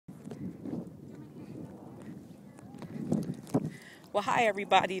Well, hi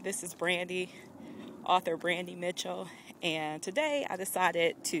everybody. This is Brandi, author Brandi Mitchell, and today I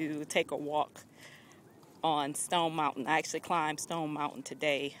decided to take a walk on Stone Mountain. I actually climbed Stone Mountain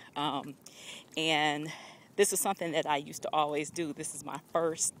today, and this is something that I used to always do. This is my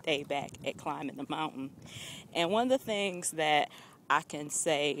first day back at climbing the mountain, and one of the things that I can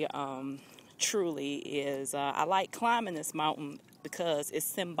say truly is I like climbing this mountain because it's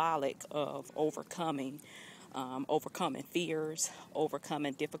symbolic of overcoming fears,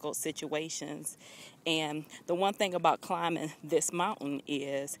 overcoming difficult situations. And the one thing about climbing this mountain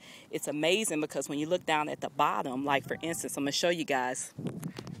is it's amazing because when you look down at the bottom, like for instance, I'm going to show you guys.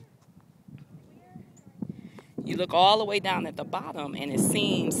 You look all the way down at the bottom and it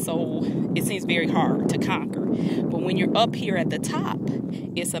seems very hard to conquer. But when you're up here at the top,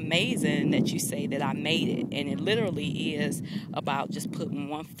 it's amazing that you say that I made it. And it literally is about just putting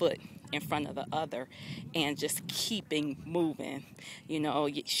one foot in front of the other and just keeping moving. You know,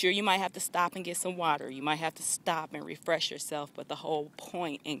 sure, you might have to stop and get some water. You might have to stop and refresh yourself. But the whole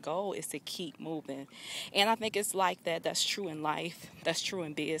point and goal is to keep moving. And I think it's like that. That's true in life. That's true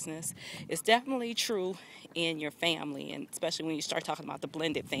in business. It's definitely true in your family, and especially when you start talking about the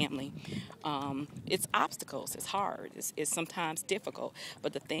blended family. It's obstacles. It's hard. It's sometimes difficult.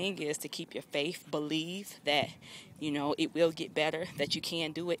 But the thing is to keep your faith, believe that, you know, it will get better, that you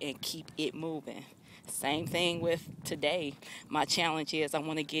can do it, and keep it moving. Same thing with today. My challenge is I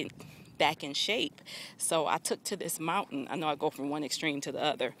want to get back in shape. So I took to this mountain. I know I go from one extreme to the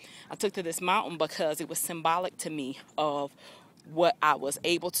other. I took to this mountain because it was symbolic to me of what I was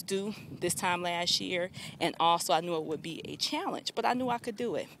able to do this time last year, and also I knew it would be a challenge, but I knew I could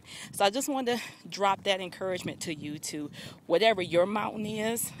do it. So I just wanted to drop that encouragement to you, to whatever your mountain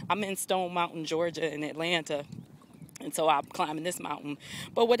is. I'm in Stone Mountain, Georgia in Atlanta, and so I'm climbing this mountain.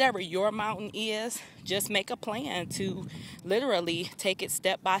 But whatever your mountain is, just make a plan to literally take it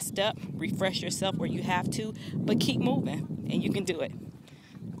step by step, refresh yourself where you have to, but keep moving, and you can do it.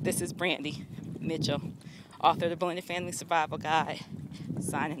 This is Brandi Mitchell, author of the Blended Family Survival Guide,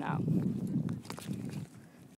 signing out.